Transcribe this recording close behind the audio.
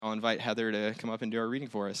I'll invite Heather to come up and do our reading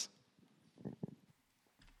for us.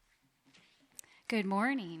 Good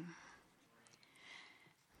morning.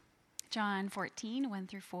 John 14,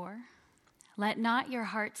 1-4. Let not your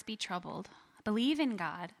hearts be troubled. Believe in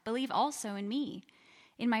God. Believe also in me.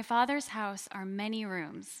 In my Father's house are many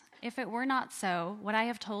rooms. If it were not so, would I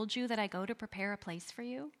have told you that I go to prepare a place for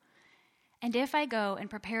you? And if I go and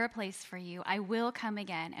prepare a place for you, I will come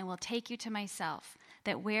again and will take you to myself,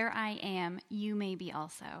 that where I am, you may be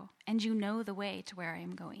also. And you know the way to where I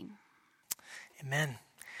am going. Amen.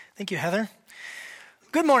 Thank you, Heather.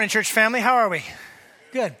 Good morning, church family. How are we?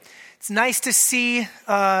 Good. It's nice to see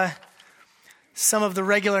some of the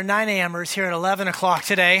regular 9 a.m.ers here at 11 o'clock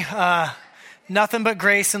today. Nothing but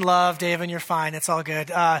grace and love, Dave, and you're fine. It's all good.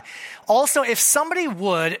 Also, if somebody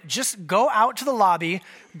would just go out to the lobby,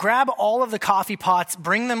 grab all of the coffee pots,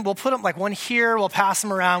 bring them. We'll put them like one here. We'll pass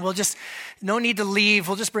them around. No need to leave.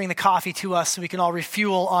 We'll just bring the coffee to us so we can all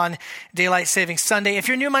refuel on Daylight Saving Sunday. If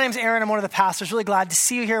you're new, my name's Aaron. I'm one of the pastors. Really glad to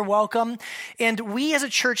see you here. Welcome. And we as a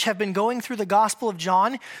church have been going through the Gospel of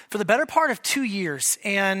John for the better part of 2 years.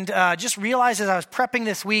 And just realized as I was prepping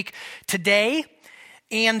this week, today,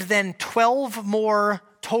 and then 12 more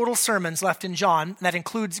total sermons left in John. That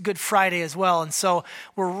includes Good Friday as well. And so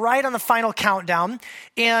we're right on the final countdown.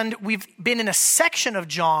 And we've been in a section of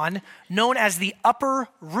John known as the Upper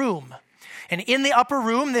Room. And in the Upper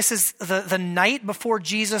Room, this is the night before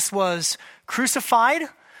Jesus was crucified.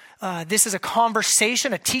 This is a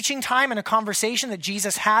conversation, a teaching time and a conversation that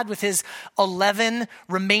Jesus had with his 11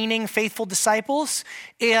 remaining faithful disciples.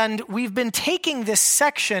 And we've been taking this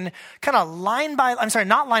section kind of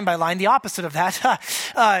not line by line, the opposite of that,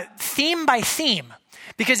 theme by theme.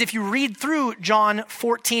 Because if you read through John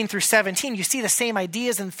 14 through 17, you see the same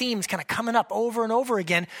ideas and themes kind of coming up over and over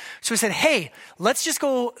again. So we said, hey, let's just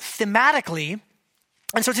go thematically.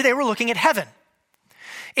 And so today we're looking at heaven.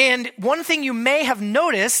 And one thing you may have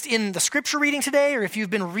noticed in the scripture reading today, or if you've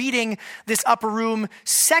been reading this Upper Room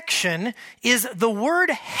section, is the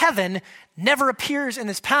word heaven never appears in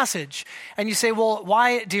this passage. And you say, well,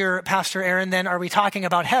 why, dear Pastor Aaron, then are we talking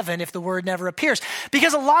about heaven if the word never appears?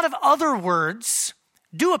 Because a lot of other words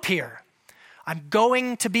do appear. I'm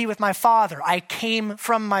going to be with my Father. I came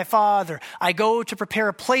from my Father. I go to prepare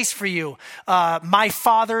a place for you. My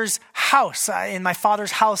Father's house. In my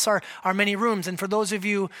Father's house are many rooms. And for those of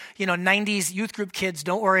you, 90s youth group kids,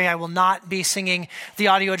 don't worry, I will not be singing the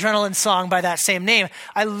Audio Adrenaline song by that same name.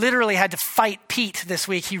 I literally had to fight Pete this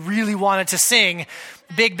week. He really wanted to sing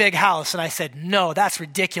Big, Big House. And I said, no, that's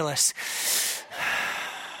ridiculous.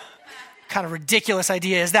 What kind of ridiculous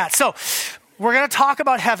idea is that? So we're going to talk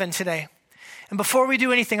about heaven today. And before we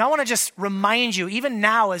do anything, I want to just remind you, even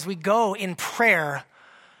now as we go in prayer,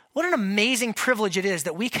 what an amazing privilege it is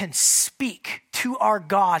that we can speak to our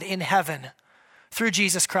God in heaven through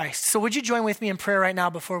Jesus Christ. So would you join with me in prayer right now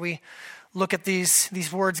before we look at these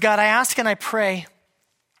words? God, I ask and I pray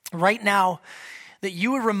right now that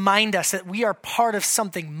you would remind us that we are part of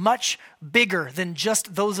something much bigger than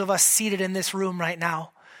just those of us seated in this room right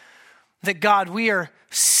now. That God, we are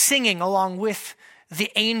singing along with the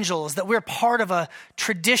angels, that we're part of a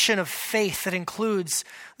tradition of faith that includes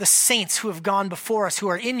the saints who have gone before us, who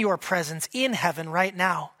are in your presence in heaven right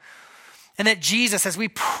now. And that Jesus, as we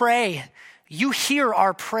pray, you hear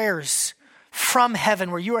our prayers from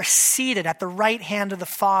heaven where you are seated at the right hand of the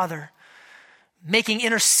Father, making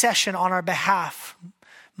intercession on our behalf,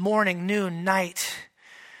 morning, noon, night.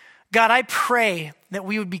 God, I pray that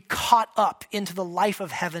we would be caught up into the life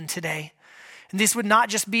of heaven today. And these would not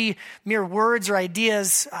just be mere words or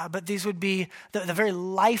ideas, but these would be the very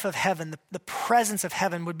life of heaven. The presence of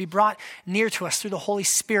heaven would be brought near to us through the Holy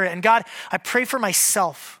Spirit. And God, I pray for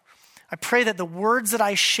myself. I pray that the words that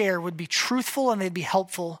I share would be truthful and they'd be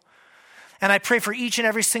helpful. And I pray for each and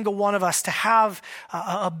every single one of us to have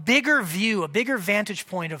a bigger view, a bigger vantage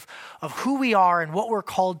point of who we are and what we're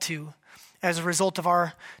called to as a result of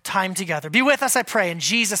our time together. Be with us, I pray, in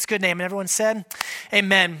Jesus' good name. And everyone said,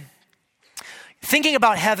 amen. Thinking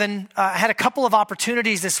about heaven, I had a couple of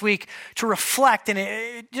opportunities this week to reflect, and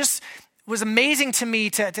it just was amazing to me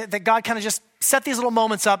that God kind of just set these little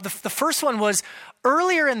moments up. The first one was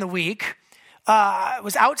earlier in the week. I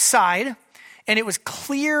was outside, and it was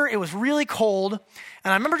clear. It was really cold,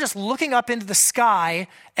 and I remember just looking up into the sky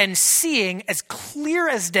and seeing, as clear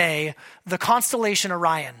as day, the constellation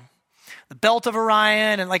Orion. The belt of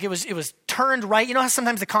Orion, and like it was turned right. You know how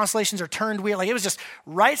sometimes the constellations are turned weird? Like it was just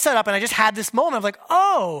right set up, and I just had this moment of like,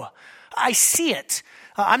 oh, I see it.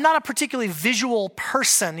 I'm not a particularly visual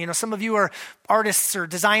person. You know, some of you are artists or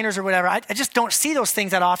designers or whatever. I just don't see those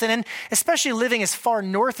things that often. And especially living as far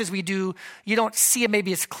north as we do, you don't see it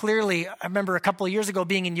maybe as clearly. I remember a couple of years ago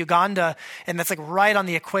being in Uganda, and that's like right on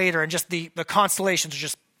the equator, and just the constellations are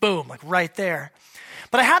just boom, like right there.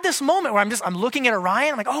 But I had this moment where I'm looking at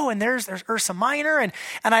Orion. I'm like, oh, and there's Ursa Minor. And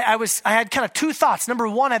I had kind of two thoughts. Number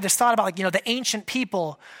one, I had this thought about, like, you know, the ancient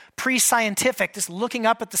people, pre-scientific, just looking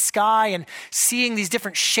up at the sky and seeing these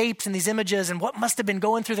different shapes and these images and what must have been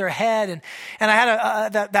going through their head. And I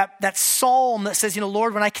had that psalm that says, you know,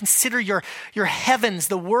 Lord, when I consider your heavens,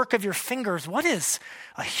 the work of your fingers, what is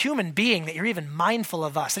a human being that you're even mindful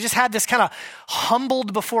of us? I just had this kind of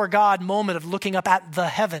humbled before God moment of looking up at the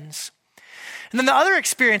heavens. And then the other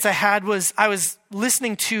experience I had was I was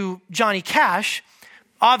listening to Johnny Cash,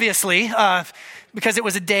 obviously, because it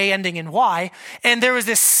was a day ending in Y. And there was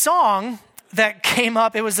this song that came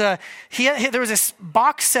up. It was there was this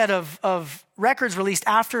box set of records released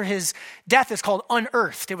after his death. It's called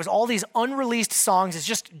Unearthed. It was all these unreleased songs. It's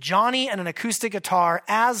just Johnny and an acoustic guitar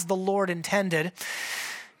as the Lord intended.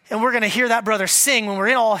 And we're going to hear that brother sing when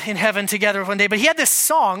we're all in heaven together one day. But he had this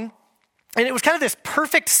song. And it was kind of this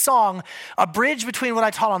perfect song, a bridge between what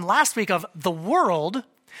I taught on last week of the world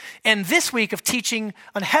and this week of teaching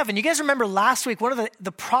on heaven. You guys remember last week, one of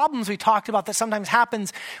the problems we talked about that sometimes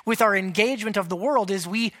happens with our engagement of the world is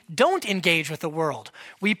we don't engage with the world.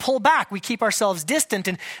 We pull back. We keep ourselves distant.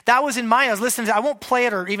 And that was in mind. I was listening to it. I won't play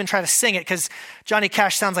it or even try to sing it because Johnny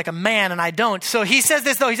Cash sounds like a man and I don't. So he says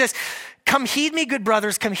this, though. He says, "Come heed me, good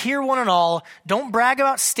brothers, come hear one and all. Don't brag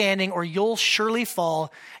about standing or you'll surely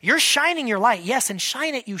fall. You're shining your light, yes, and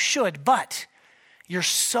shine it you should, but you're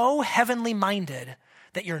so heavenly minded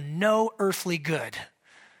that you're no earthly good."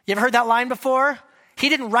 You ever heard that line before? He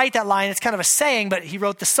didn't write that line. It's kind of a saying, but he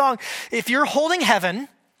wrote the song. If you're holding heaven,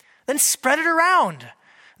 then spread it around.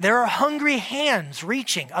 There are hungry hands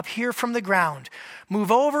reaching up here from the ground.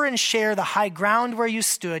 Move over and share the high ground where you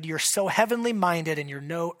stood. You're so heavenly minded and you're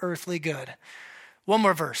no earthly good. One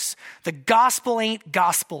more verse. The gospel ain't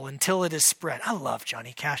gospel until it is spread. I love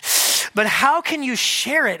Johnny Cash. But how can you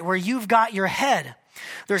share it where you've got your head?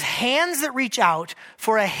 There's hands that reach out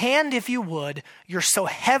for a hand if you would. You're so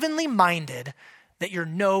heavenly minded that you're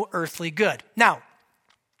no earthly good. Now,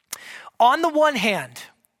 on the one hand,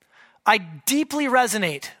 I deeply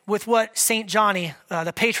resonate with what St. Johnny,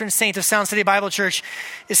 the patron saint of Sound City Bible Church,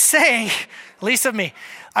 is saying, at least of me.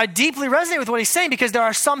 I deeply resonate with what he's saying because there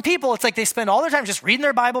are some people, it's like they spend all their time just reading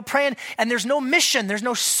their Bible, praying, and there's no mission, there's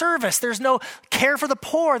no service, there's no care for the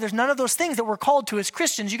poor, there's none of those things that we're called to as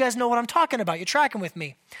Christians. You guys know what I'm talking about. You're tracking with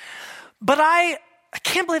me. But I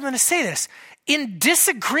can't believe I'm going to say this. In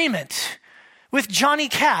disagreement with Johnny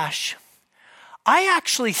Cash, I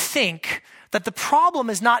actually think that the problem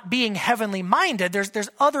is not being heavenly minded. There's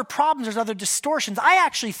other problems, there's other distortions. I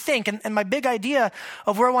actually think, and my big idea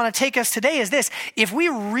of where I want to take us today is this: if we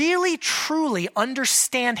really, truly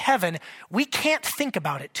understand heaven, we can't think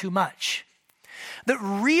about it too much. The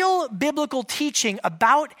real biblical teaching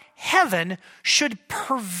about heaven should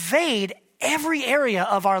pervade every area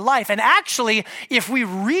of our life. And actually, if we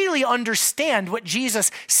really understand what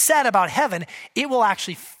Jesus said about heaven, it will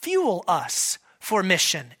actually fuel us for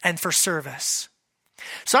mission and for service.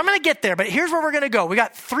 So I'm going to get there, but here's where we're going to go. We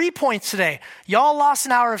got 3 points today. Y'all lost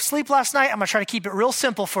an hour of sleep last night. I'm going to try to keep it real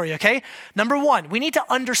simple for you, okay? Number 1, we need to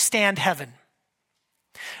understand heaven.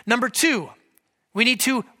 Number 2, we need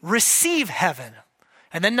to receive heaven.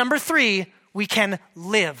 And then number 3, we can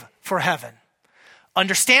live for heaven.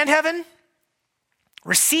 Understand heaven,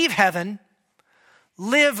 receive heaven,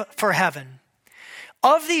 live for heaven.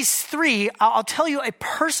 Of these 3, I'll tell you a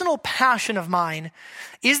personal passion of mine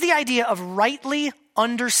is the idea of rightly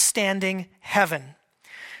understanding heaven.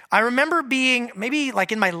 I remember being maybe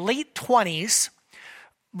like in my late 20s,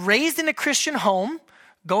 raised in a Christian home,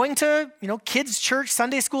 going to, kids' church,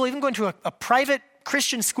 Sunday school, even going to a private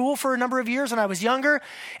Christian school for a number of years when I was younger,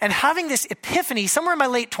 and having this epiphany somewhere in my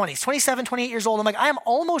late 20s, 27, 28 years old. I'm like, I am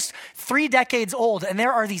almost 3 decades old, and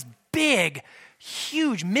there are these big,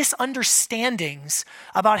 huge misunderstandings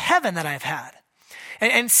about heaven that I've had.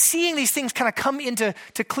 And seeing these things kind of come into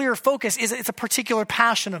clear focus it's a particular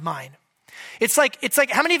passion of mine. It's like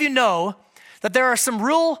how many of you know that there are some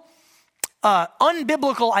real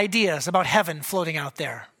unbiblical ideas about heaven floating out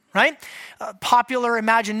there, right? Popular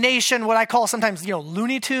imagination, what I call sometimes,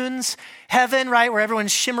 Looney Tunes heaven, right? Where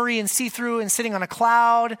everyone's shimmery and see-through and sitting on a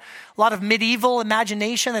cloud. A lot of medieval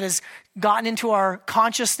imagination that has gotten into our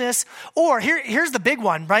consciousness. Or here's the big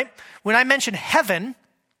one, right? When I mention heaven,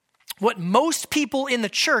 what most people in the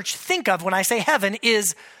church think of when I say heaven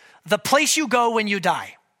is the place you go when you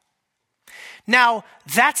die. Now,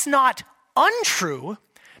 that's not untrue,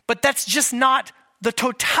 but that's just not the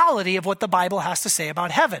totality of what the Bible has to say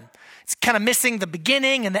about heaven. It's kind of missing the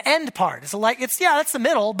beginning and the end part. That's the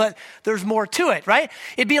middle, but there's more to it, right?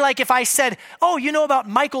 It'd be like if I said, oh, you know about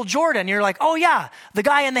Michael Jordan? You're like, oh yeah, the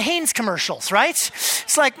guy in the Hanes commercials, right?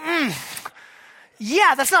 It's like,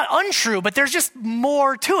 yeah, that's not untrue, but there's just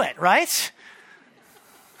more to it, right?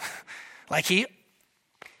 Like he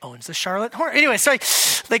owns the Charlotte Hornets. Anyway, sorry,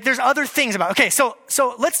 like there's other things about it. Okay, so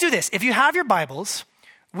let's do this. If you have your Bibles,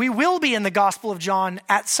 we will be in the Gospel of John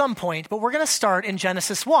at some point, but we're going to start in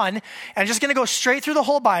Genesis 1, and I'm just going to go straight through the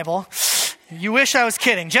whole Bible. You wish I was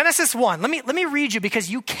kidding. Genesis 1. Let me read you, because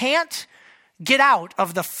you can't get out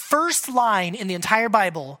of the first line in the entire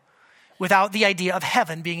Bible without the idea of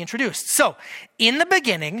heaven being introduced. So, in the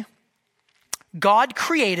beginning, God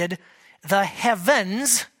created the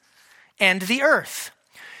heavens and the earth.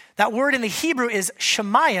 That word in the Hebrew is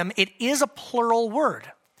shemayim. It is a plural word.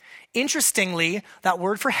 Interestingly, that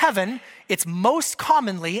word for heaven, it's most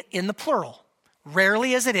commonly in the plural.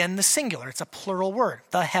 Rarely is it in the singular. It's a plural word,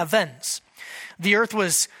 the heavens. The earth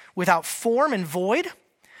was without form and void,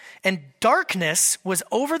 and darkness was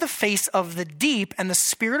over the face of the deep, and the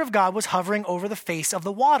Spirit of God was hovering over the face of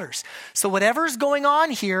the waters. So whatever's going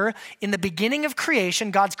on here in the beginning of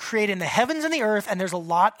creation, God's creating the heavens and the earth, and there's a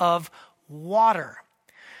lot of water.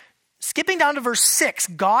 Skipping down to verse 6,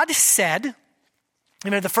 God said,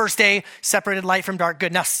 the first day separated light from dark,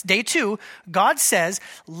 good. Now, day 2, God says,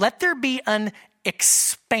 let there be an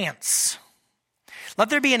expanse. Let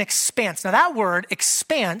there be an expanse. Now, that word,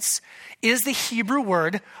 expanse, is the Hebrew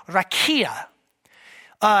word rakia.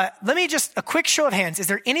 Let me just, a quick show of hands. Is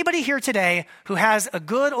there anybody here today who has a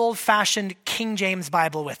good old-fashioned King James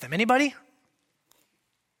Bible with them? Anybody?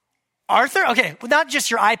 Arthur? Okay, well, not just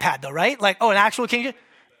your iPad, though, right? Like, an actual King James?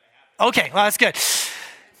 Okay, well, that's good.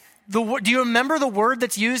 Do you remember the word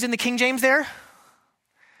that's used in the King James there?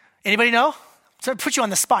 Anybody know? So I put you on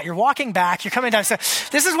the spot. You're walking back. You're coming down. So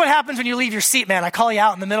this is what happens when you leave your seat, man. I call you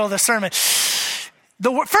out in the middle of the sermon.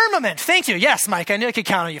 The word firmament. Thank you. Yes, Mike. I knew I could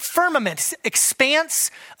count on you. Firmament, expanse,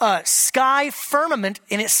 sky, firmament.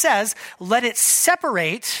 And it says, let it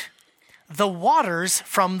separate the waters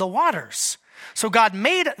from the waters. So God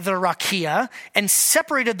made the rakia and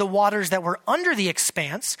separated the waters that were under the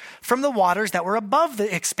expanse from the waters that were above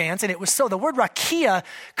the expanse. And it was so. The word rakia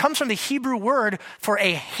comes from the Hebrew word for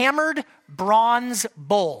a hammered bronze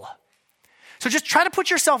bowl. So just try to put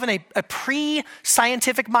yourself in a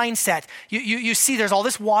pre-scientific mindset. You see there's all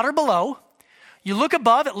this water below. You look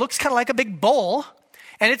above, it looks kind of like a big bowl,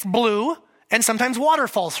 and it's blue, and sometimes water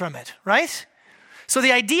falls from it, right? So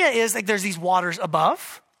the idea is like there's these waters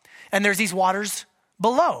above, and there's these waters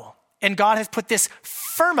below. And God has put this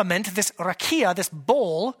firmament, this rakia, this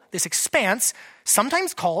bowl, this expanse,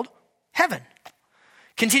 sometimes called heaven.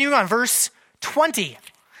 Continuing on, verse 20.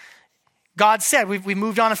 God said, we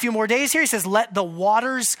moved on a few more days here. He says, let the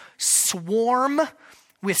waters swarm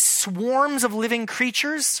with swarms of living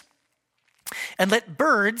creatures, and let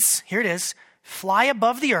birds, here it is, fly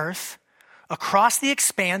above the earth across the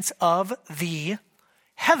expanse of the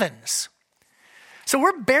heavens. So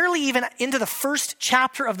we're barely even into the first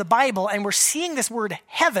chapter of the Bible, and we're seeing this word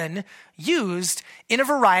heaven used in a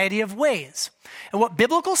variety of ways. And what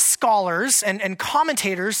biblical scholars and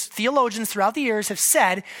commentators, theologians throughout the years have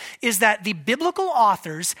said is that the biblical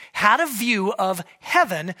authors had a view of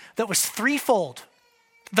heaven that was threefold.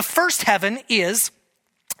 The first heaven is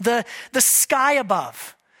the sky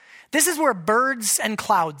above. This is where birds and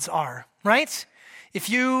clouds are, right? If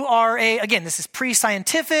you are again, this is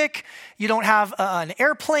pre-scientific, you don't have an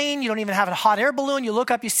airplane, you don't even have a hot air balloon, you look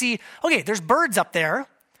up, you see, okay, there's birds up there,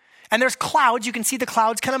 and there's clouds, you can see the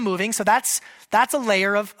clouds kind of moving, so that's a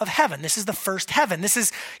layer of heaven. This is the first heaven. This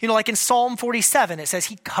is, like in Psalm 47, it says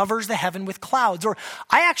he covers the heaven with clouds. Or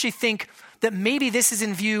I actually think that maybe this is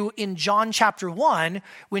in view in John chapter 1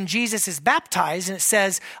 when Jesus is baptized, and it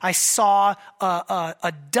says, I saw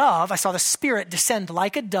a dove, I saw the Spirit descend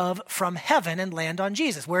like a dove from heaven and land on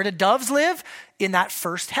Jesus. Where do doves live? In that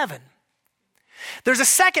first heaven. There's a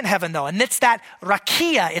second heaven, though, and it's that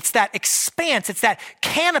rakia, it's that expanse, it's that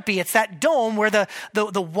canopy, it's that dome where the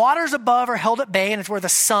waters above are held at bay, and it's where the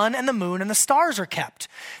sun and the moon and the stars are kept.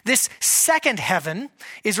 This second heaven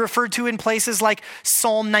is referred to in places like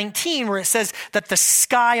Psalm 19, where it says that the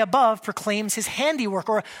sky above proclaims his handiwork.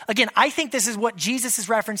 Or again, I think this is what Jesus is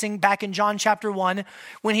referencing back in John chapter 1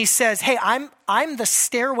 when he says, hey, I'm the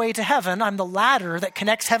stairway to heaven. I'm the ladder that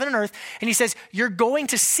connects heaven and earth. And he says, you're going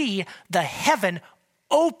to see the heaven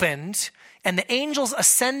opened and the angels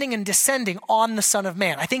ascending and descending on the Son of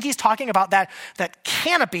Man. I think he's talking about that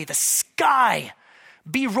canopy, the sky,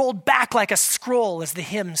 be rolled back like a scroll, as the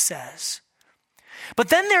hymn says. But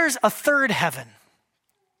then there's a third heaven,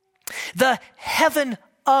 the heaven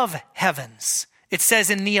of heavens. It says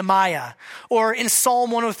in Nehemiah, or in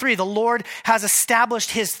Psalm 103, the Lord has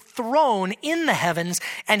established his throne in the heavens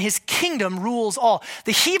and his kingdom rules all.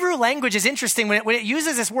 The Hebrew language is interesting when it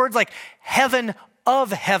uses this word like heaven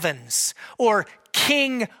of heavens or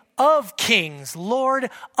king of kings, Lord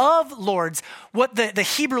of lords. What the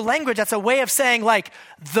Hebrew language, that's a way of saying like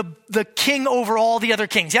the king over all the other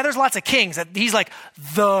kings. Yeah, there's lots of kings. He's like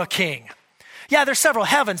the king. Yeah, there's several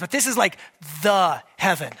heavens, but this is like the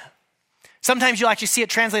heaven. Sometimes you'll actually see it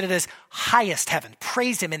translated as highest heaven.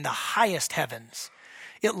 Praise him in the highest heavens.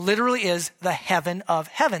 It literally is the heaven of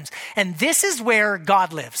heavens. And this is where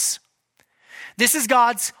God lives. This is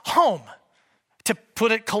God's home, to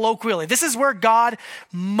put it colloquially. This is where God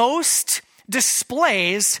most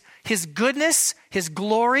displays his goodness, his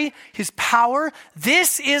glory, his power.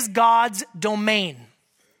 This is God's domain.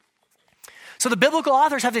 So the biblical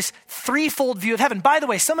authors have this threefold view of heaven. By the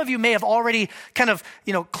way, some of you may have already kind of,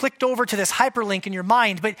 clicked over to this hyperlink in your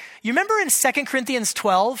mind, but you remember in 2 Corinthians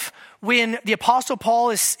 12, when the Apostle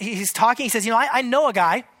Paul he's talking, he says, I know a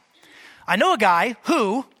guy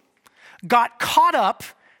who got caught up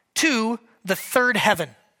to the third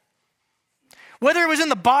heaven. Whether it was in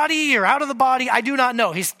the body or out of the body, I do not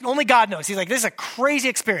know. Only God knows. He's like, this is a crazy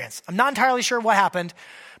experience. I'm not entirely sure what happened,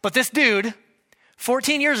 but this dude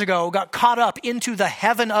 14 years ago got caught up into the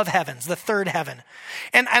heaven of heavens, the third heaven.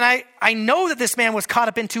 And I know that this man was caught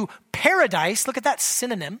up into paradise. Look at that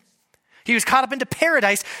synonym. He was caught up into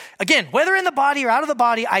paradise. Again, whether in the body or out of the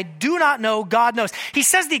body, I do not know. God knows. He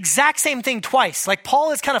says the exact same thing twice. Like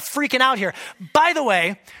Paul is kind of freaking out here. By the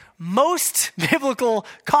way, most biblical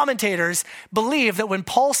commentators believe that when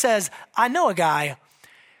Paul says, I know a guy,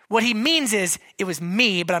 what he means is, it was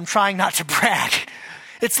me, but I'm trying not to brag.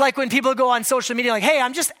 It's like when people go on social media like, hey,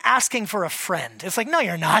 I'm just asking for a friend. It's like, no,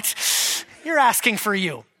 you're not. You're asking for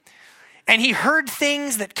you. And he heard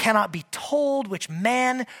things that cannot be told, which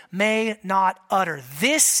man may not utter.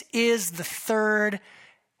 This is the third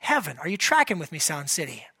heaven. Are you tracking with me, Sound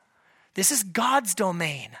City? This is God's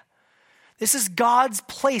domain. This is God's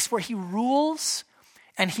place where he rules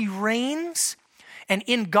and he reigns. And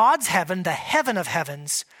in God's heaven, the heaven of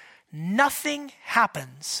heavens, nothing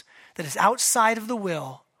happens that is outside of the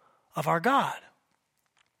will of our God.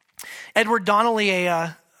 Edward Donnelly,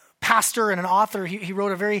 a pastor and an author, he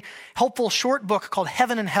wrote a very helpful short book called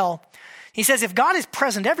Heaven and Hell. He says, if God is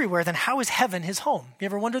present everywhere, then how is heaven his home? You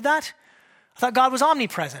ever wondered that? I thought God was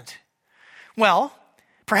omnipresent. Well,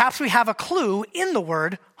 perhaps we have a clue in the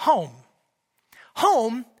word home.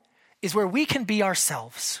 Home is where we can be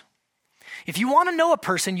ourselves. If you want to know a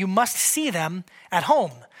person, you must see them at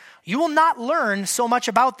home. You will not learn so much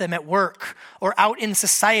about them at work or out in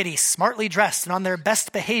society, smartly dressed and on their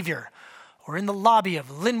best behavior, or in the lobby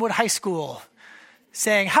of Linwood High School,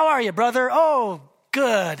 saying, how are you, brother? Oh,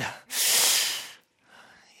 good.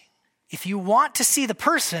 If you want to see the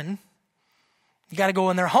person, you got to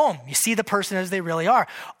go in their home. You see the person as they really are.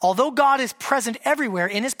 Although God is present everywhere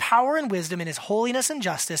in his power and wisdom, in his holiness and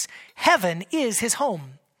justice, heaven is his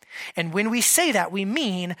home. And when we say that, we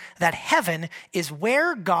mean that heaven is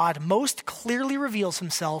where God most clearly reveals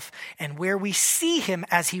himself and where we see him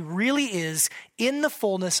as he really is in the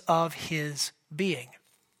fullness of his being.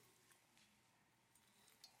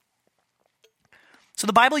 So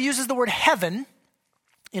the Bible uses the word heaven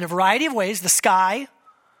in a variety of ways: the sky,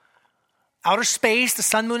 outer space, the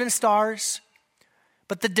sun, moon, and stars.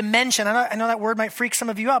 But the dimension, I know that word might freak some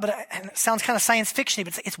of you out, but it sounds kind of science fiction-y,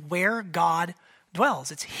 but it's where God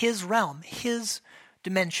dwells. It's his realm, his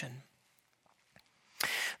dimension.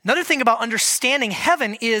 Another thing about understanding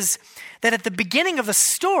heaven is that at the beginning of the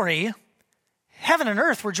story, heaven and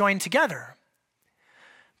earth were joined together.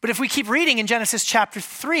 But if we keep reading in Genesis chapter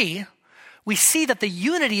 3, we see that the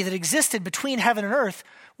unity that existed between heaven and earth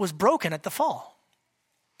was broken at the fall.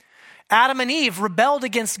 Adam and Eve rebelled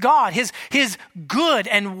against God, his good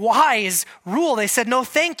and wise rule. They said, no,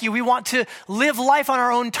 thank you. We want to live life on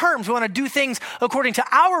our own terms. We want to do things according to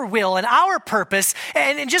our will and our purpose.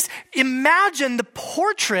 And just imagine the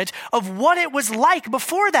portrait of what it was like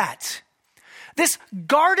before that. This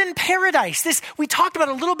garden paradise, we talked about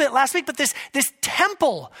a little bit last week, but this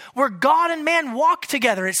temple where God and man walk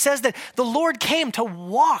together. It says that the Lord came to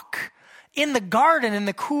walk in the garden in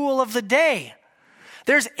the cool of the day.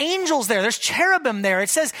 There's angels there. There's cherubim there. It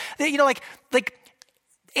says that, like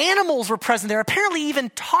animals were present there. Apparently even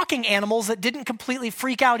talking animals that didn't completely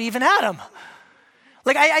freak out even Adam.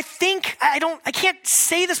 Like I can't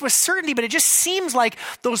say this with certainty, but it just seems like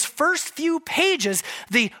those first few pages,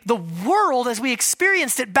 the world as we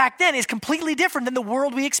experienced it back then is completely different than the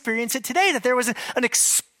world we experience it today. That there was an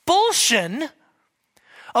expulsion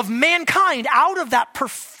of mankind out of that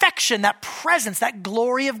perfection, that presence, that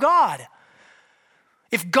glory of God.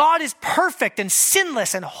 If God is perfect and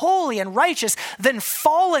sinless and holy and righteous, then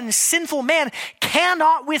fallen, sinful man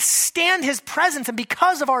cannot withstand his presence. And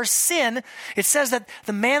because of our sin, it says that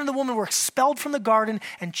the man and the woman were expelled from the garden,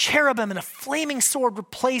 and cherubim and a flaming sword were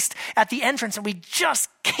placed at the entrance, and we just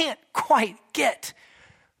can't quite get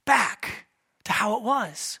back to how it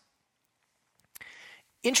was.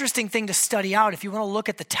 Interesting thing to study out if you want to look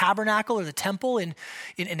at the tabernacle or the temple in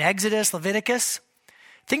Exodus, Leviticus.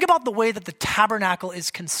 Think about the way that the tabernacle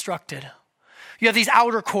is constructed. You have these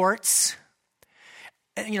outer courts.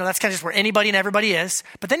 And, that's kind of just where anybody and everybody is.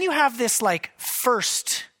 But then you have this like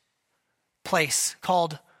first place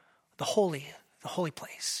called the holy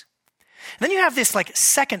place. And then you have this like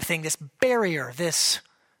second thing, this barrier, this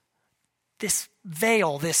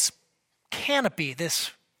veil, this canopy,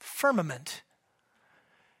 this firmament.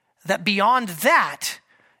 That beyond that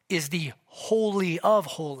is the Holy of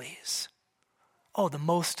Holies. Oh, the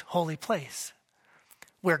most holy place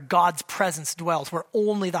where God's presence dwells, where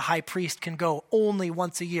only the high priest can go, only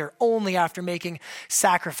once a year, only after making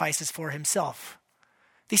sacrifices for himself.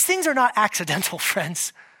 These things are not accidental,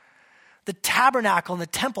 friends. The tabernacle and the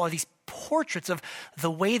temple are these portraits of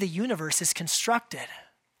the way the universe is constructed.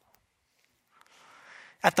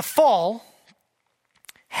 At the fall,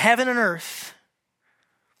 heaven and earth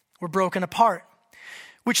were broken apart,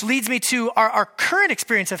 which leads me to our current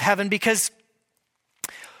experience of heaven, because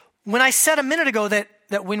when I said a minute ago that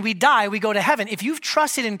when we die, we go to heaven, if you've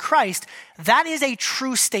trusted in Christ, that is a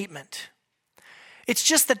true statement. It's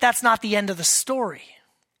just that that's not the end of the story.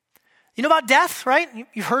 You know about death, right?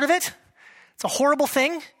 You've heard of it. It's a horrible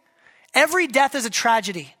thing. Every death is a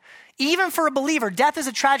tragedy. Even for a believer, death is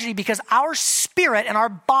a tragedy because our spirit and our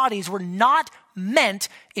bodies were not meant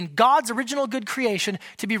in God's original good creation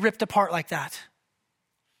to be ripped apart like that.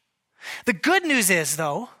 The good news is,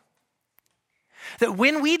 though, that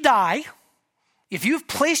when we die, if you've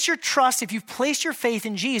placed your trust, if you've placed your faith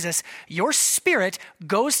in Jesus, your spirit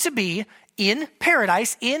goes to be in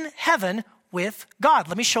paradise, in heaven with God.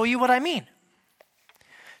 Let me show you what I mean.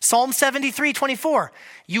 Psalm 73:24.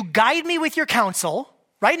 You guide me with your counsel.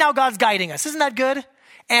 Right now, God's guiding us. Isn't that good?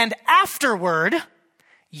 And afterward,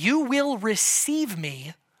 you will receive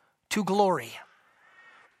me to glory.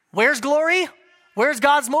 Where's glory? Where's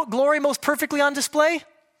God's glory most perfectly on display?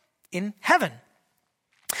 In heaven.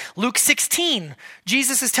 Luke 16,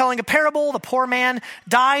 Jesus is telling a parable. The poor man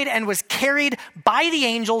died and was carried by the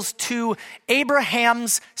angels to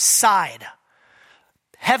Abraham's side.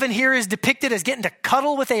 Heaven here is depicted as getting to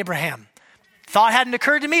cuddle with Abraham. Thought hadn't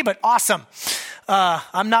occurred to me, but awesome.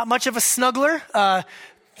 I'm not much of a snuggler.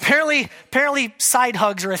 Apparently side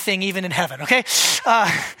hugs are a thing even in heaven, okay?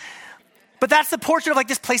 But that's the portrait of like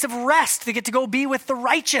this place of rest. They get to go be with the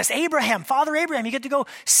righteous. Abraham, Father Abraham, you get to go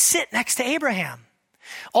sit next to Abraham.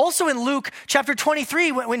 Also in Luke chapter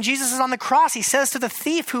 23, when Jesus is on the cross, he says to the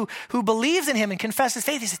thief who believes in him and confesses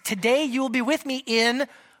faith, he says, today you will be with me in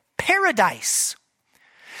paradise.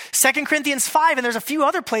 2 Corinthians 5, and there's a few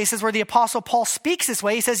other places where the Apostle Paul speaks this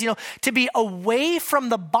way. He says, to be away from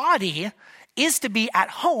the body is to be at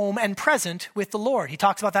home and present with the Lord. He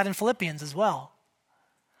talks about that in Philippians as well.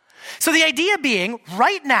 So the idea being,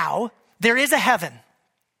 right now, there is a heaven.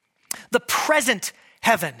 The present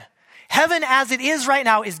heaven. Heaven as it is right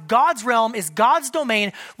now is God's realm, is God's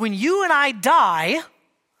domain. When you and I die,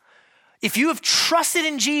 if you have trusted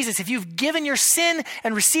in Jesus, if you've given your sin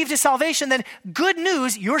and received his salvation, then good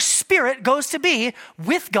news, your spirit goes to be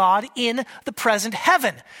with God in the present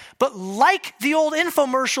heaven. But like the old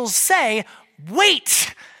infomercials say,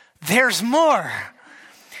 wait, there's more.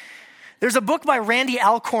 There's a book by Randy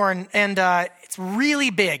Alcorn, and it's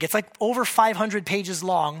really big. It's like over 500 pages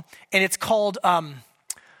long, and it's called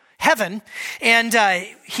Heaven. And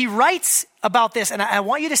he writes about this, and I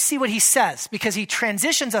want you to see what he says, because he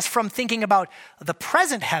transitions us from thinking about the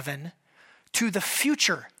present heaven to the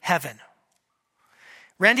future heaven.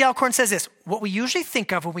 Randy Alcorn says this: what we usually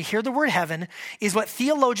think of when we hear the word heaven is what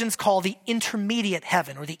theologians call the intermediate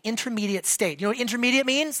heaven, or the intermediate state. You know what intermediate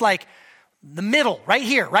means? Like the middle, right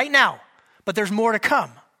here, right now. But there's more to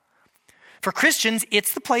come. For Christians,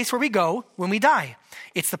 it's the place where we go when we die.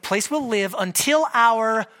 It's the place we'll live until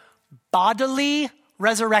our bodily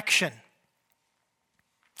resurrection.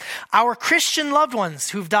 Our Christian loved ones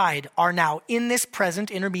who've died are now in this present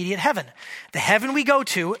intermediate heaven. The heaven we go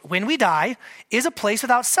to when we die is a place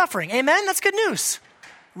without suffering. Amen? That's good news.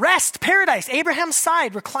 rest, paradise, Abraham's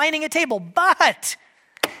side, reclining at table. But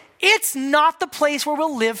it's not the place where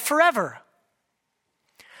we'll live forever.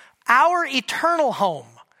 Our eternal home,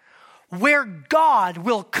 where God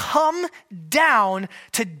will come down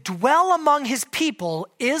to dwell among his people,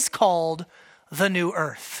 is called the new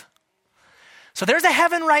earth. So there's a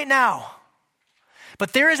heaven right now,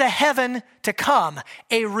 but there is a heaven to come,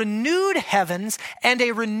 a renewed heavens and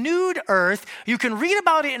a renewed earth. You can read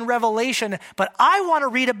about it in Revelation, but I want to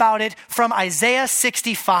read about it from Isaiah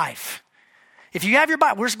 65. If you have your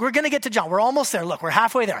Bible, we're going to get to John. We're almost there. Look, we're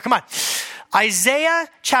halfway there. Come on. Isaiah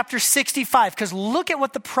chapter 65, because look at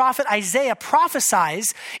what the prophet Isaiah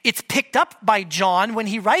prophesies. It's picked up by John when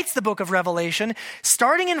he writes the book of Revelation.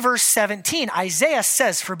 Starting in verse 17, Isaiah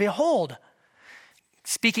says, "For behold,"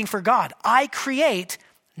 speaking for God, "I create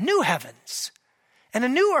new heavens and a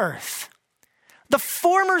new earth. The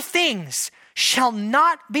former things shall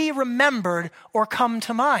not be remembered or come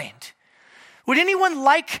to mind." Would anyone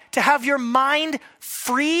like to have your mind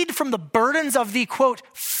freed from the burdens of the, quote,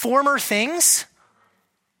 former things?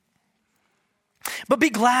 "But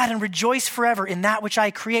be glad and rejoice forever in that which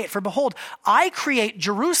I create. For behold, I create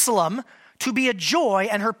Jerusalem to be a joy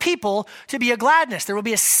and her people to be a gladness." There will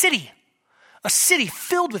be a city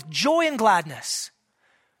filled with joy and gladness.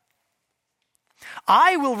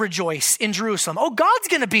 "I will rejoice in Jerusalem." Oh, God's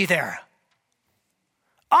going to be there.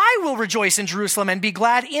 "I will rejoice in Jerusalem and be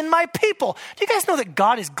glad in my people." Do you guys know that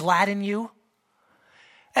God is glad in you?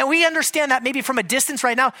 And we understand that maybe from a distance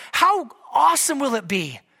right now. How awesome will it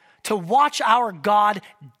be to watch our God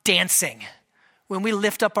dancing when we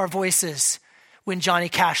lift up our voices when Johnny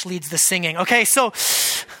Cash leads the singing? Okay, so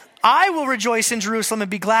 "I will rejoice in Jerusalem and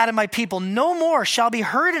be glad in my people. No more shall be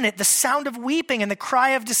heard in it the sound of weeping and the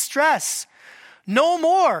cry of distress. No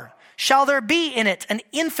more shall there be in it an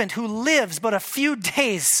infant who lives but a few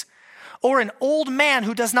days, or an old man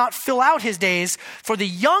who does not fill out his days. For the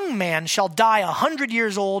young man shall die 100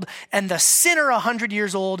 years old, and the sinner 100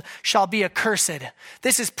 years old shall be accursed."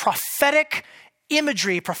 This is prophetic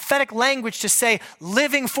imagery, prophetic language to say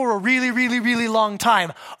living for a really, really, really long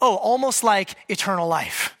time. Oh, almost like eternal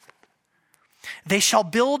life. "They shall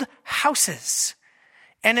build houses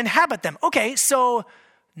and inhabit them." Okay, so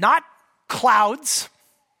not clouds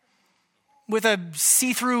with a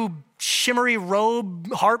see-through shimmery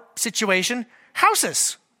robe harp situation.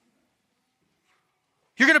 Houses.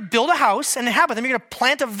 You're going to build a house and inhabit them. You're going to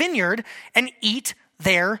plant a vineyard and eat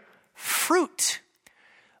their fruit.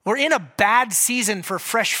 We're in a bad season for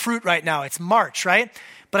fresh fruit right now. It's March, right?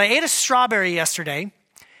 But I ate a strawberry yesterday,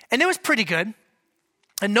 and it was pretty good.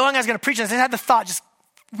 And knowing I was going to preach this, I had the thought, just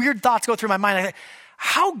weird thoughts go through my mind. I thought,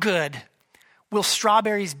 how good will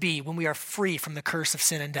strawberries be when we are free from the curse of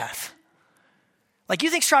sin and death? Like, you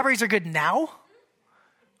think strawberries are good now?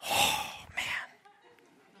 Oh, man.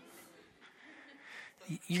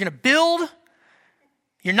 You're going to build.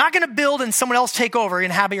 You're not going to build and someone else take over,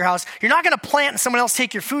 inhabit your house. You're not going to plant and someone else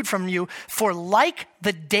take your food from you. For like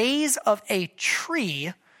the days of a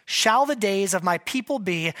tree shall the days of my people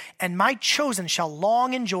be, and my chosen shall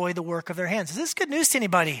long enjoy the work of their hands. Is this good news to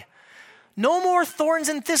anybody? No more thorns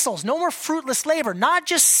and thistles, no more fruitless labor, not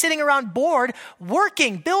just sitting around bored,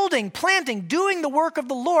 working, building, planting, doing the work of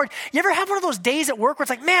the Lord. You ever have one of those days at work where it's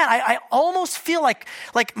like, man, I almost feel like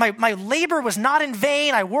my labor was not in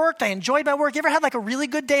vain. I worked, I enjoyed my work. You ever had like a really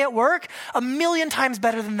good day at work? 1,000,000 times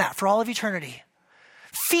better than that for all of eternity.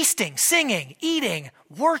 Feasting, singing, eating,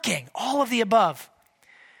 working, all of the above.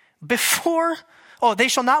 They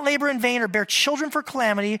shall not labor in vain or bear children for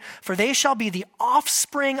calamity, for they shall be the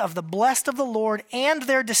offspring of the blessed of the Lord and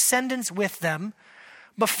their descendants with them.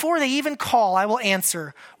 Before they even call, I will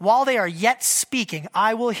answer. While they are yet speaking,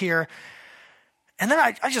 I will hear. And then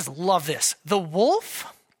I just love this. The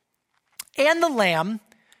wolf and the lamb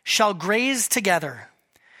shall graze together.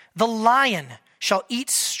 The lion shall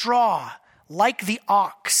eat straw like the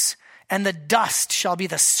ox, and the dust shall be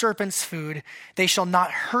the serpent's food. They shall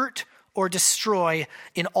not hurt or destroy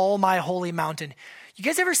in all my holy mountain. You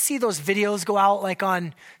guys ever see those videos go out like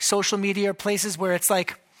on social media or places where it's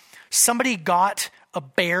like somebody got a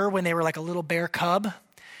bear when they were like a little bear cub,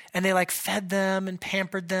 and they like fed them and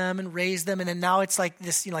pampered them and raised them, and then now it's like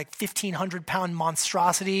this, like 1,500-pound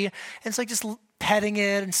monstrosity, and it's like just petting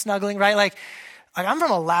it and snuggling, right? Like I'm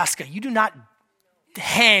from Alaska. You do not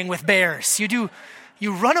hang with bears. You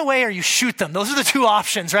run away or you shoot them. Those are the two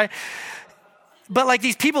options, right? But like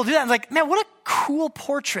these people do that. I'm like, man, what a cool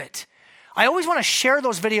portrait. I always want to share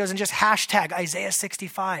those videos and just hashtag Isaiah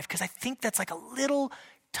 65, because I think that's like a little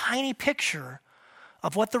tiny picture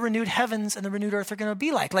of what the renewed heavens and the renewed earth are going to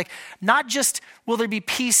be like. Like, not just will there be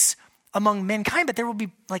peace among mankind, but there will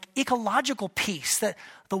be like ecological peace, that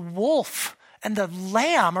the wolf and the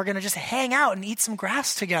lamb are going to just hang out and eat some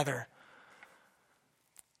grass together.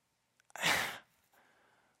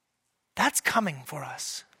 That's coming for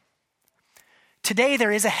us. Today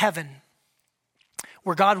there is a heaven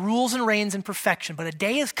where God rules and reigns in perfection, but a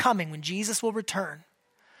day is coming when Jesus will return,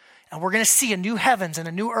 and we're going to see a new heavens and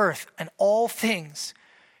a new earth, and all things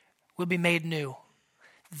will be made new.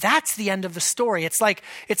 That's the end of the story. It's like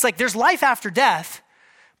there's life after death,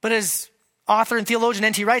 but as author and theologian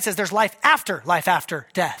N.T. Wright says, there's life after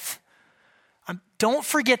death. Don't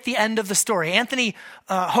forget the end of the story. Anthony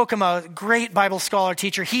Hoekema, great Bible scholar,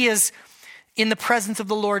 teacher, he is in the presence of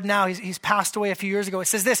the Lord now. He's passed away a few years ago. It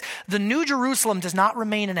says this: the New Jerusalem does not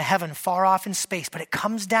remain in a heaven far off in space, but it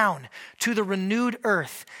comes down to the renewed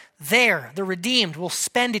earth. There, the redeemed will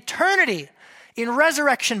spend eternity in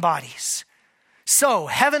resurrection bodies. So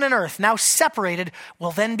heaven and earth, now separated,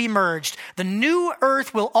 will then be merged. The new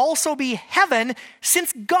earth will also be heaven,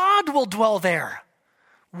 since God will dwell there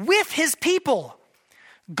with his people.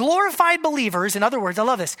 Glorified believers, in other words, I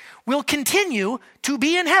love this, will continue to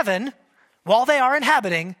be in heaven while they are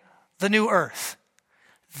inhabiting the new earth.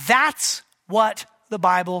 That's what the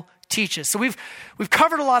Bible teaches. So we've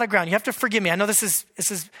covered a lot of ground. You have to forgive me. I know this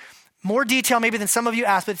is more detail maybe than some of you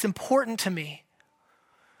asked, but it's important to me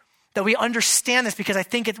that we understand this, because I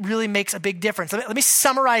think it really makes a big difference. Let me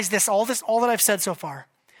summarize all that I've said so far.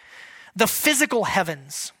 The physical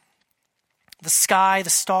heavens, the sky, the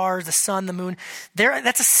stars, the sun, the moon,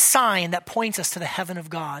 that's a sign that points us to the heaven of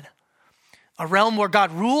God, a realm where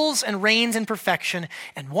God rules and reigns in perfection,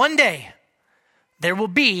 and one day there will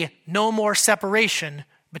be no more separation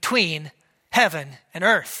between heaven and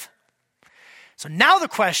earth. So now the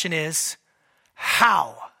question is,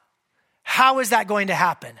 how? How is that going to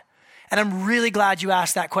happen? And I'm really glad you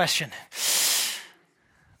asked that question.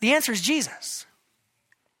 The answer is Jesus.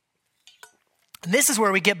 And this is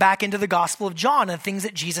where we get back into the Gospel of John and the things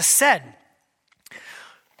that Jesus said.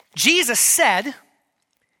 Jesus said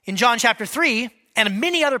in John chapter 3 and in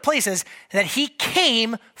many other places that he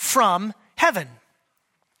came from heaven.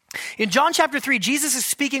 In John chapter 3, Jesus is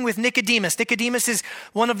speaking with Nicodemus. Nicodemus is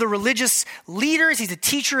one of the religious leaders. He's a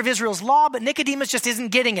teacher of Israel's law, but Nicodemus just isn't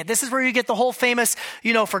getting it. This is where you get the whole famous,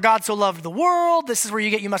 for God so loved the world. This is where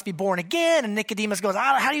you must be born again. And Nicodemus goes,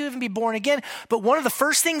 how do you even be born again? But one of the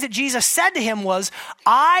first things that Jesus said to him was,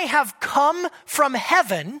 I have come from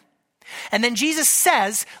heaven. And then Jesus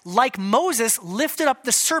says, like Moses lifted up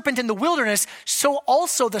the serpent in the wilderness, so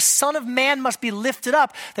also the Son of Man must be lifted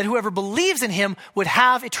up, that whoever believes in him would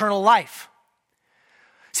have eternal life.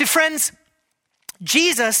 See, friends,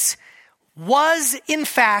 Jesus was in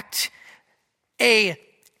fact an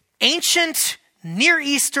ancient Near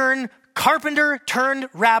Eastern carpenter turned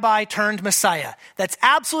rabbi turned Messiah. That's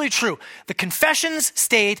absolutely true. The confessions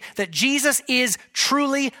state that Jesus is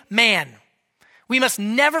truly man. We must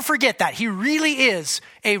never forget that. He really is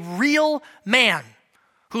a real man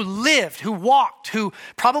who lived, who walked, who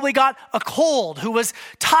probably got a cold, who was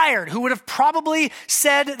tired, who would have probably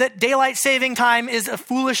said that daylight saving time is a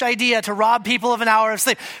foolish idea to rob people of an hour of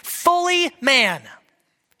sleep. Fully man.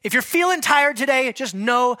 If you're feeling tired today, just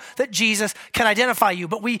know that Jesus can identify you,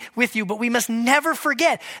 but we must never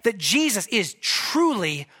forget that Jesus is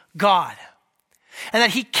truly God, and that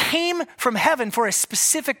he came from heaven for a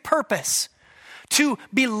specific purpose: to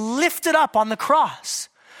be lifted up on the cross,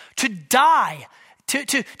 to die,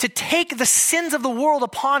 to take the sins of the world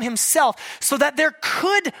upon himself, so that there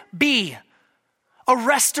could be a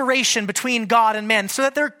restoration between God and man, so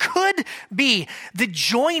that there could be the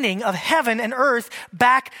joining of heaven and earth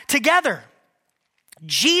back together.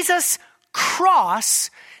 Jesus'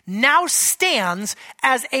 cross now stands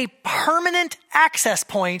as a permanent access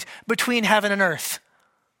point between heaven and earth.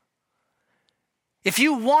 If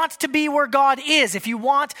you want to be where God is, if you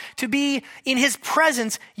want to be in his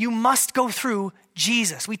presence, you must go through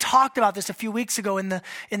Jesus. We talked about this a few weeks ago in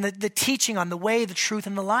the teaching on the way, the truth,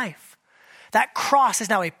 and the life. That cross is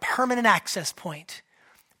now a permanent access point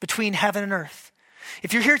between heaven and earth.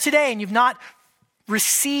 If you're here today and you've not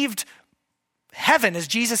received heaven as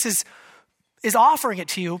Jesus is offering it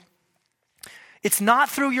to you, it's not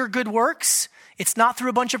through your good works. It's not through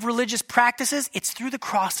a bunch of religious practices. It's through the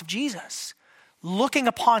cross of Jesus. Looking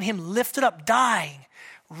upon him lifted up, dying,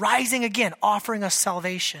 rising again, offering us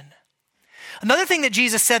salvation. Another thing that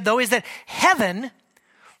Jesus said, though, is that heaven,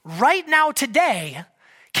 right now today,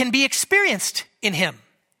 can be experienced in him.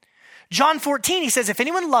 John 14, he says, if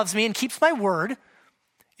anyone loves me and keeps my word,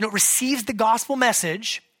 receives the gospel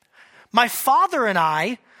message, my Father and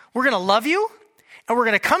I, we're going to love you, and we're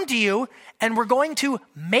going to come to you, and we're going to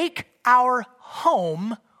make our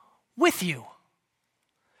home with you.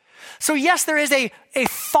 So yes, there is a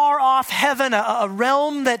far off heaven, a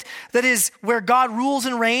realm that is where God rules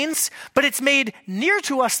and reigns, but it's made near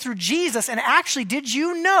to us through Jesus. And actually, did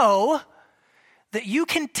you know that you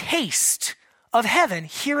can taste of heaven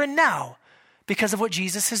here and now because of what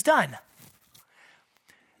Jesus has done?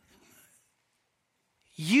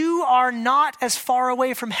 You are not as far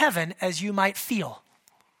away from heaven as you might feel.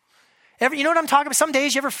 You know what I'm talking about? Some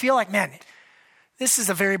days you ever feel like, man, this is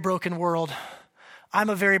a very broken world. I'm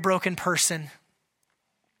a very broken person.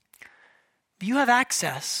 You have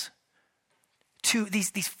access to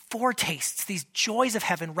these foretastes, these joys of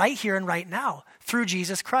heaven right here and right now through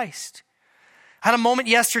Jesus Christ. I had a moment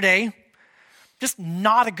yesterday, just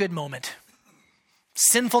not a good moment.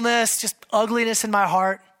 Sinfulness, just ugliness in my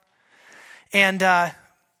heart. And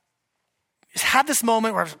just had this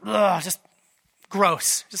moment where I was just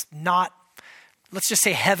gross, just not, let's just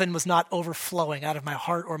say heaven was not overflowing out of my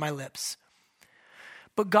heart or my lips.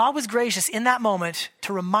 But God was gracious in that moment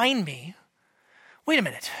to remind me, wait a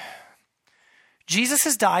minute, Jesus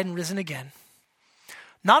has died and risen again.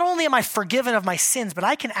 Not only am I forgiven of my sins, but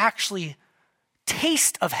I can actually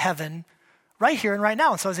taste of heaven right here and right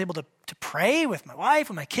now. And so I was able to pray with my wife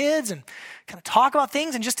and my kids and kind of talk about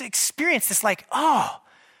things and just to experience this like,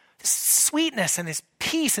 this sweetness and this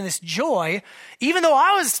peace and this joy, even though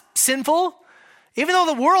I was sinful, even though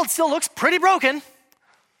the world still looks pretty broken,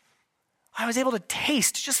 I was able to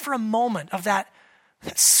taste just for a moment of that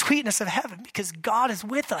sweetness of heaven because God is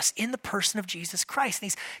with us in the person of Jesus Christ and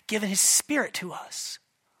he's given his Spirit to us.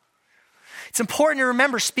 It's important to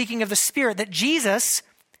remember, speaking of the Spirit, that Jesus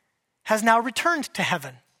has now returned to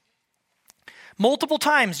heaven. Multiple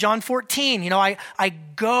times, John 14, I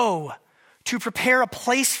go to prepare a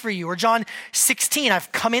place for you. Or John 16,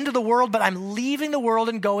 I've come into the world, but I'm leaving the world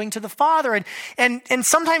and going to the Father. And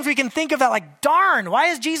sometimes we can think of that like, darn, why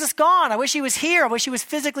is Jesus gone? I wish he was here. I wish he was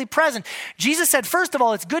physically present. Jesus said, first of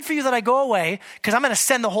all, it's good for you that I go away because I'm going to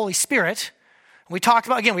send the Holy Spirit. We've talked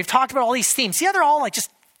about all these themes. See how they're all like just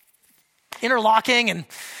interlocking and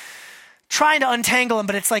trying to untangle them,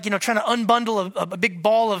 but it's like, trying to unbundle a big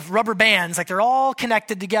ball of rubber bands. Like they're all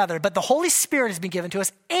connected together. But the Holy Spirit has been given to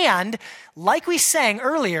us. And like we sang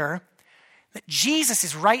earlier, that Jesus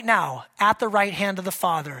is right now at the right hand of the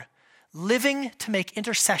Father, living to make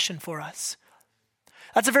intercession for us.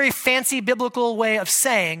 That's a very fancy biblical way of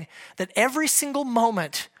saying that every single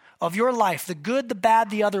moment of your life, the good, the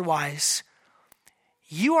bad, the otherwise,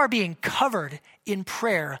 you are being covered in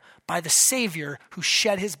prayer by the Savior who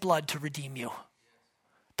shed his blood to redeem you.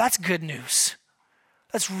 That's good news.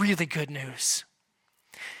 That's really good news.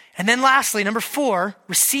 And then lastly, number 4,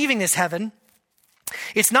 receiving this heaven.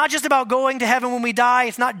 It's not just about going to heaven when we die.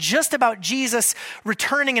 It's not just about Jesus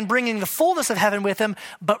returning and bringing the fullness of heaven with him.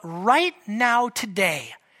 But right now,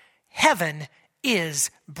 today, heaven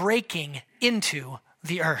is breaking into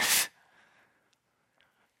the earth.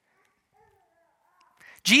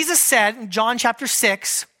 Jesus said in John chapter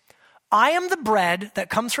 6, I am the bread that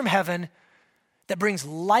comes from heaven that brings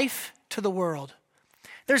life to the world.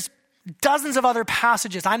 There's dozens of other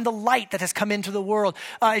passages. I'm the light that has come into the world.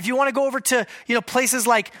 If you want to go over to places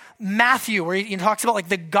like Matthew, where he talks about like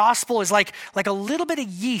the gospel is like a little bit of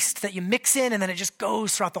yeast that you mix in and then it just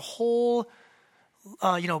goes throughout the whole,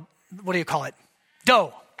 what do you call it?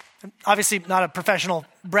 Dough. Obviously not a professional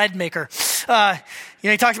bread maker.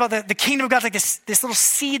 He talks about the kingdom of God's like this little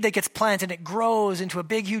seed that gets planted and it grows into a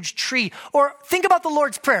big, huge tree. Or think about the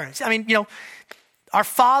Lord's Prayer. I mean, our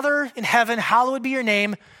Father in heaven, hallowed be your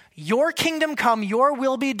name. Your kingdom come, your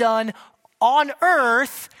will be done on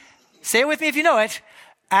earth. Say it with me if you know it.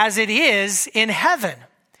 As it is in heaven.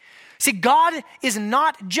 See, God is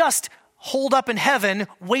not just holed up in heaven,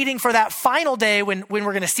 waiting for that final day when we're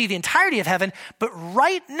going to see the entirety of heaven. But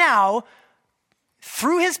right now,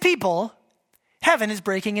 through his people, heaven is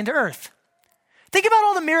breaking into earth. Think about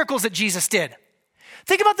all the miracles that Jesus did.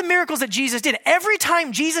 Think about the miracles that Jesus did. Every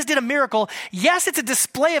time Jesus did a miracle, yes, it's a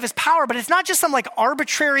display of his power, but it's not just some like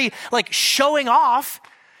arbitrary like showing off.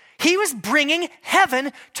 He was bringing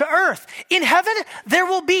heaven to earth. In heaven, there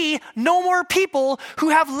will be no more people who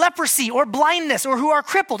have leprosy or blindness or who are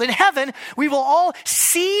crippled. In heaven, we will all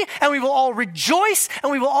see and we will all rejoice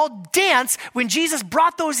and we will all dance. When Jesus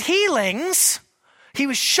brought those healings, he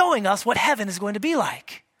was showing us what heaven is going to be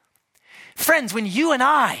like. Friends, when you and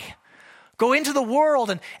I go into the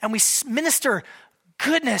world and we minister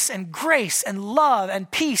goodness and grace and love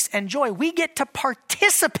and peace and joy, we get to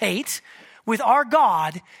participate with our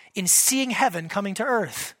God in seeing heaven coming to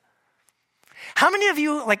earth. How many of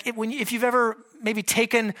you, if you've ever maybe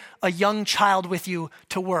taken a young child with you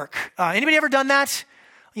to work? Anybody ever done that?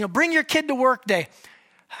 Bring your kid to work day.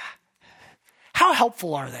 how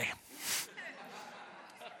helpful are they?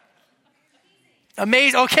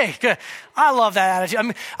 Amazing. Okay, good. I love that attitude. I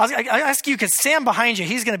mean, I ask you because Sam behind you,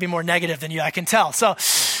 he's going to be more negative than you, I can tell. So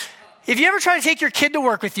if you ever try to take your kid to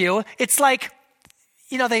work with you, it's like,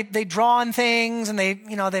 they draw on things and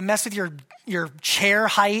they mess with your chair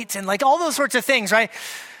height and like all those sorts of things, right?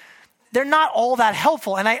 They're not all that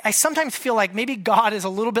helpful. And I sometimes feel like maybe God is a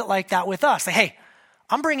little bit like that with us. Like, hey,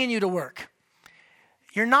 I'm bringing you to work.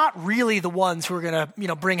 You're not really the ones who are going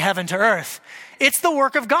to, bring heaven to earth. It's the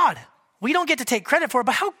work of God. We don't get to take credit for it,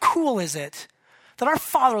 but how cool is it that our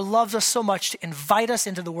Father loves us so much to invite us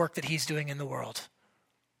into the work that he's doing in the world?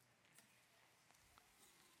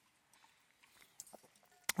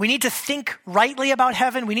 We need to think rightly about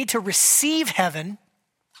heaven. We need to receive heaven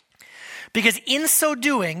because in so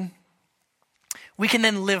doing, we can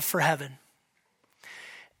then live for heaven.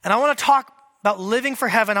 And I want to talk about living for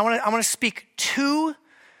heaven. I want to speak two,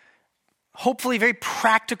 hopefully very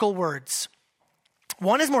practical words.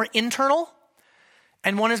 One is more internal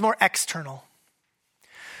and one is more external.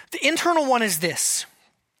 The internal one is this: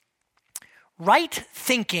 right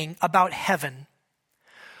thinking about heaven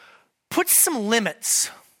puts some limits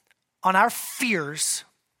on our fears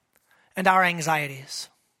and our anxieties.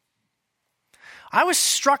 I was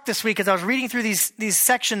struck this week as I was reading through these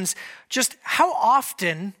sections, just how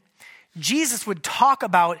often Jesus would talk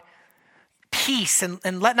about peace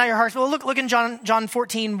and let not your hearts. Well, look in John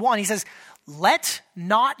 14:1. He says, let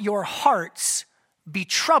not your hearts be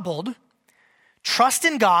troubled. Trust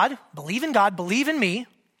in God, believe in me.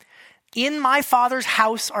 In my Father's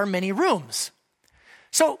house are many rooms.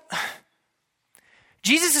 So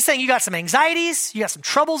Jesus is saying you got some anxieties, you got some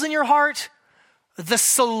troubles in your heart. The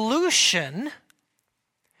solution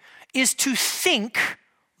is to think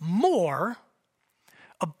more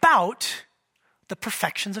about the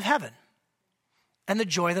perfections of heaven and the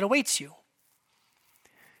joy that awaits you.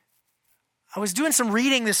 I was doing some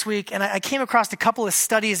reading this week and I came across a couple of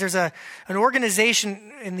studies. There's an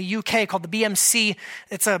organization in the UK called the BMC.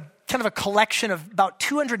 It's a kind of a collection of about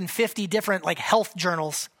 250 different health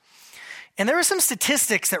journals. And there are some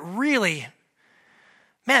statistics that really,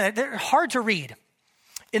 they're hard to read.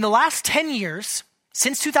 In the last 10 years,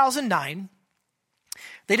 since 2009,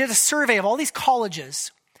 they did a survey of all these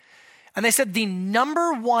colleges. And they said the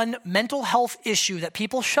number one mental health issue that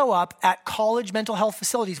people show up at college mental health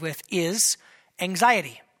facilities with is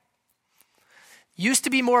anxiety. Used to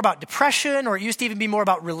be more about depression, or it used to even be more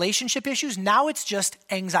about relationship issues. Now it's just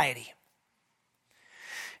anxiety.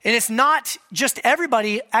 And it's not just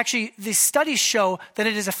everybody. Actually, the studies show that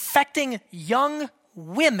it is affecting young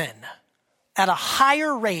women at a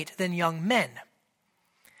higher rate than young men.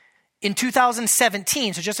 In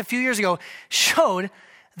 2017, so just a few years ago, showed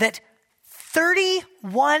that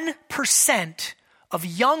 31% of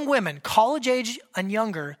young women, college age and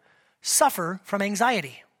younger, suffer from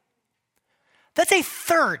anxiety. That's a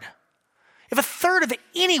third. If a third of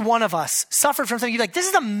any one of us suffered from something, you'd be like, this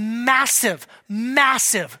is a massive,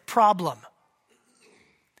 massive problem.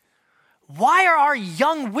 Why are our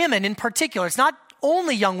young women in particular, it's not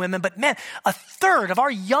only young women, but men, a third of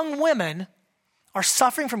our young women are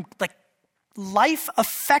suffering from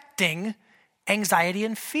life-affecting anxiety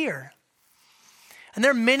and fear. And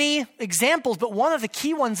there are many examples, but one of the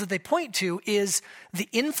key ones that they point to is the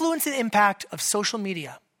influence and impact of social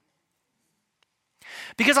media.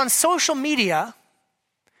 Because on social media,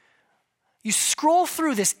 you scroll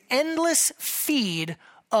through this endless feed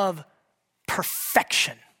of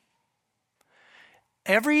perfection.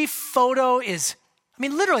 Every photo is,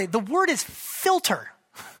 literally, the word is filter.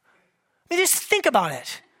 Just think about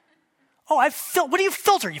it. What do you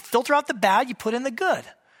filter? You filter out the bad, you put in the good.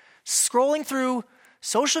 Scrolling through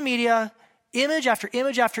social media, image after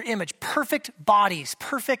image after image, perfect bodies,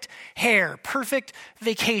 perfect hair, perfect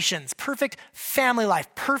vacations, perfect family life,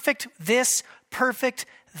 perfect this, perfect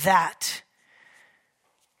that.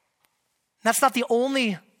 That's not the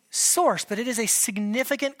only source, but it is a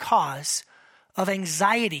significant cause of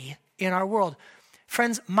anxiety in our world.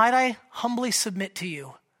 Friends, might I humbly submit to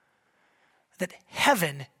you that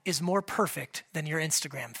heaven is more perfect than your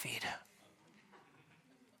Instagram feed.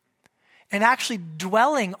 And actually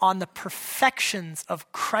dwelling on the perfections of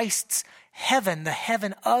Christ's heaven, the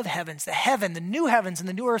heaven of heavens, the new heavens and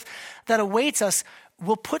the new earth that awaits us,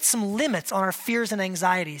 will put some limits on our fears and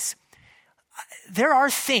anxieties. There are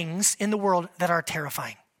things in the world that are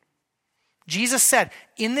terrifying. Jesus said,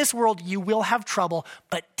 in this world you will have trouble,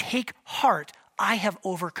 but take heart, I have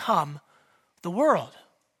overcome the world.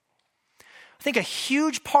 I think a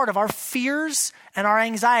huge part of our fears and our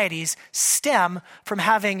anxieties stem from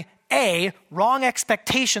having A, wrong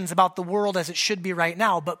expectations about the world as it should be right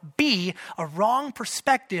now, but B, a wrong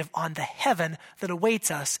perspective on the heaven that awaits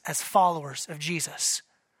us as followers of Jesus.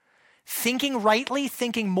 Thinking rightly,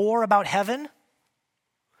 thinking more about heaven,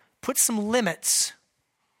 puts some limits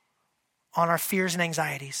on our fears and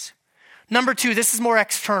anxieties. Number 2, this is more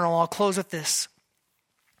external. I'll close with this.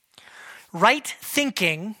 Right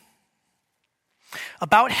thinking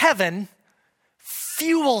about heaven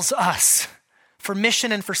fuels us for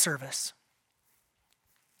mission and for service.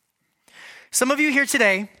 Some of you here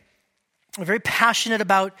today are very passionate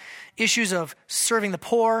about issues of serving the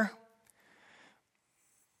poor,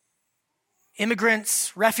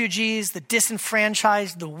 immigrants, refugees, the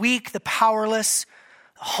disenfranchised, the weak, the powerless,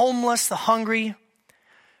 the homeless, the hungry.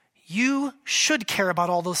 You should care about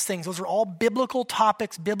all those things. Those are all biblical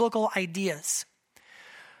topics, biblical ideas.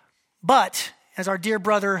 But, as our dear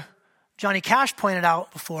brother Johnny Cash pointed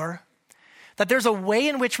out before, that there's a way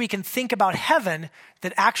in which we can think about heaven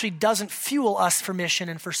that actually doesn't fuel us for mission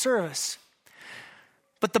and for service.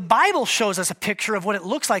 But the Bible shows us a picture of what it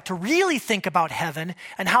looks like to really think about heaven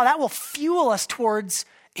and how that will fuel us towards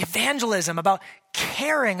evangelism, about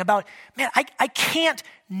caring, about, man, I can't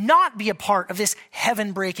not be a part of this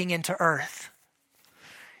heaven breaking into earth.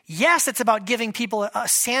 Yes, it's about giving people a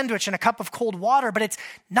sandwich and a cup of cold water, but it's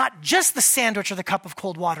not just the sandwich or the cup of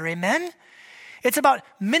cold water, amen? It's about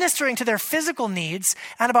ministering to their physical needs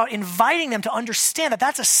and about inviting them to understand that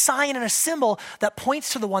that's a sign and a symbol that points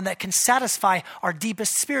to the one that can satisfy our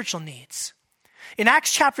deepest spiritual needs. In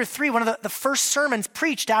Acts chapter 3, one of the first sermons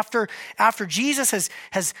preached after Jesus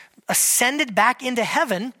has ascended back into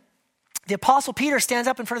heaven, the Apostle Peter stands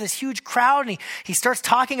up in front of this huge crowd and he starts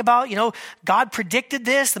talking about, God predicted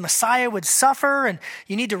this, the Messiah would suffer and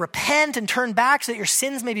you need to repent and turn back so that your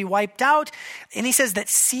sins may be wiped out. And he says that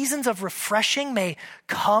seasons of refreshing may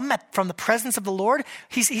come from the presence of the Lord.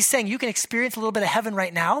 He's saying you can experience a little bit of heaven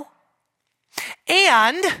right now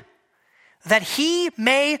and that he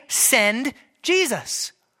may send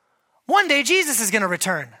Jesus. One day Jesus is going to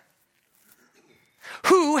return.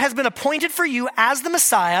 Who has been appointed for you as the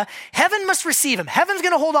Messiah. Heaven must receive him. Heaven's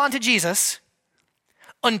going to hold on to Jesus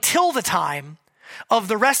until the time of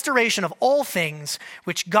the restoration of all things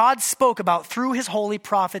which God spoke about through his holy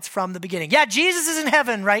prophets from the beginning. Yeah, Jesus is in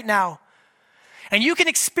heaven right now. And you can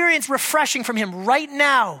experience refreshing from him right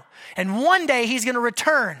now. And one day he's going to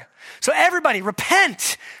return. So everybody,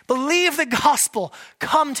 repent, believe the gospel,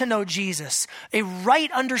 come to know Jesus. A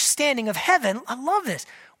right understanding of heaven, I love this,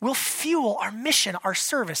 will fuel our mission, our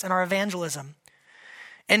service, and our evangelism.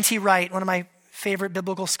 N.T. Wright, one of my favorite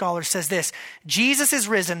biblical scholars, says this: Jesus is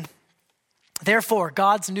risen, therefore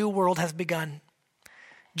God's new world has begun.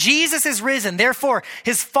 Jesus is risen, therefore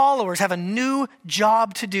his followers have a new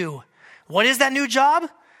job to do. What is that new job?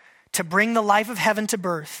 To bring the life of heaven to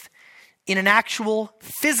birth in an actual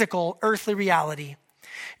physical earthly reality.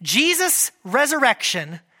 Jesus'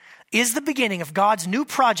 resurrection is the beginning of God's new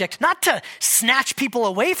project, not to snatch people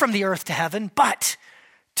away from the earth to heaven, but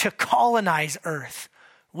to colonize earth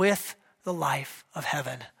with the life of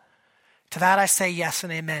heaven. To that I say yes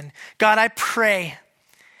and amen. God, I pray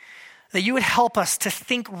that you would help us to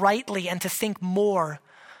think rightly and to think more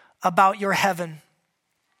about your heaven.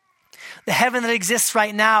 The heaven that exists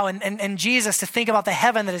right now, and Jesus, to think about the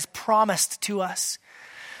heaven that is promised to us.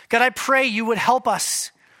 God, I pray you would help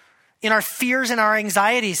us in our fears and our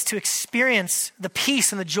anxieties to experience the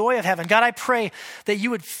peace and the joy of heaven. God, I pray that you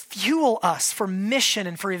would fuel us for mission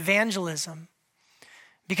and for evangelism,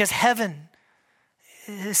 because heaven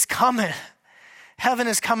is coming. Heaven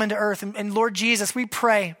is coming to earth. And Lord Jesus, we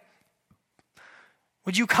pray,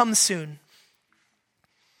 would you come soon?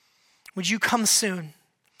 Would you come soon?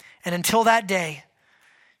 And until that day,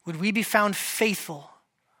 would we be found faithful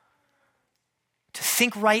to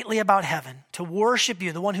think rightly about heaven, to worship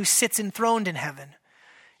you, the one who sits enthroned in heaven,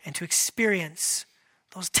 and to experience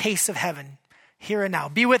those tastes of heaven here and now.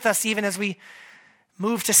 Be with us even as we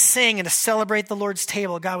move to sing and to celebrate the Lord's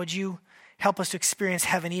table. God, would you help us to experience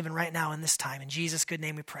heaven even right now in this time? In Jesus' good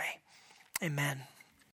name we pray. Amen.